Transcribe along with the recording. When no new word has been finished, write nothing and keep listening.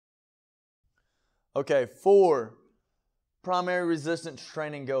Okay, 4 primary resistance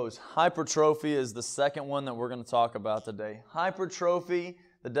training goals. Hypertrophy is the second one that we're going to talk about today. Hypertrophy,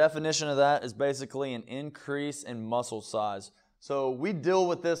 the definition of that is basically an increase in muscle size. So we deal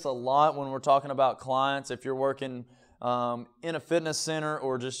with this a lot when we're talking about clients. If you're working in a fitness center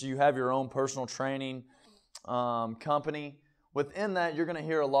or just you have your own personal training company, within that you're going to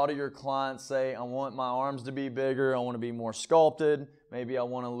hear a lot of your clients say, I want my arms to be bigger, I want to be more sculpted, maybe I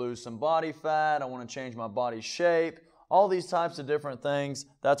want to lose some body fat, I want to change my body shape, all these types of different things.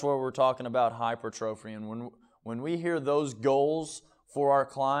 That's where we're talking about hypertrophy. And when we hear those goals for our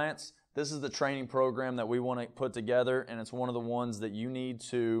clients, this is the training program that we want to put together, and it's one of the ones that you need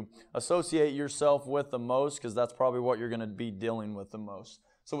to associate yourself with the most, because that's probably what you're going to be dealing with the most.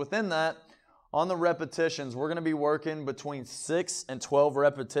 So within that, on the repetitions, we're going to be working between 6 and 12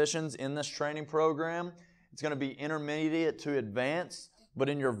 repetitions in this training program. It's going to be intermediate to advanced, but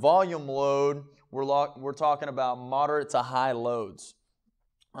in your volume load, we're talking about moderate to high loads.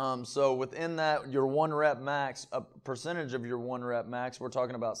 So within that, your 1 rep max, a percentage of your 1 rep max, we're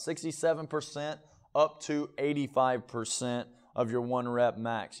talking about 67% up to 85% of your 1 rep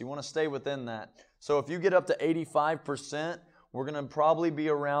max. You want to stay within that. So if you get up to 85%, we're going to probably be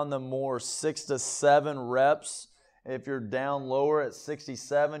around the more 6 to 7 reps. If you're down lower at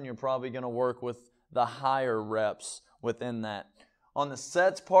 67, you're probably going to work with the higher reps within that. On the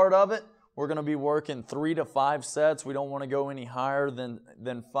sets part of it, we're going to be working 3 to 5 sets. We don't want to go any higher than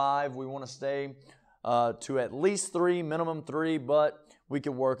 5. We want to stay to at least 3, minimum 3, but we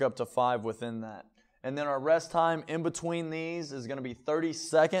can work up to 5 within that. And then our rest time in between these is going to be 30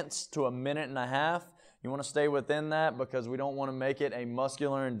 seconds to a minute and a half. You want to stay within that because we don't want to make it a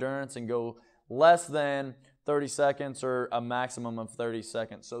muscular endurance and go less than 30 seconds or a maximum of 30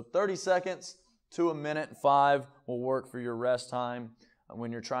 seconds. So 30 seconds to a minute and 5 will work for your rest time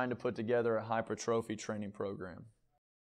when you're trying to put together a hypertrophy training program.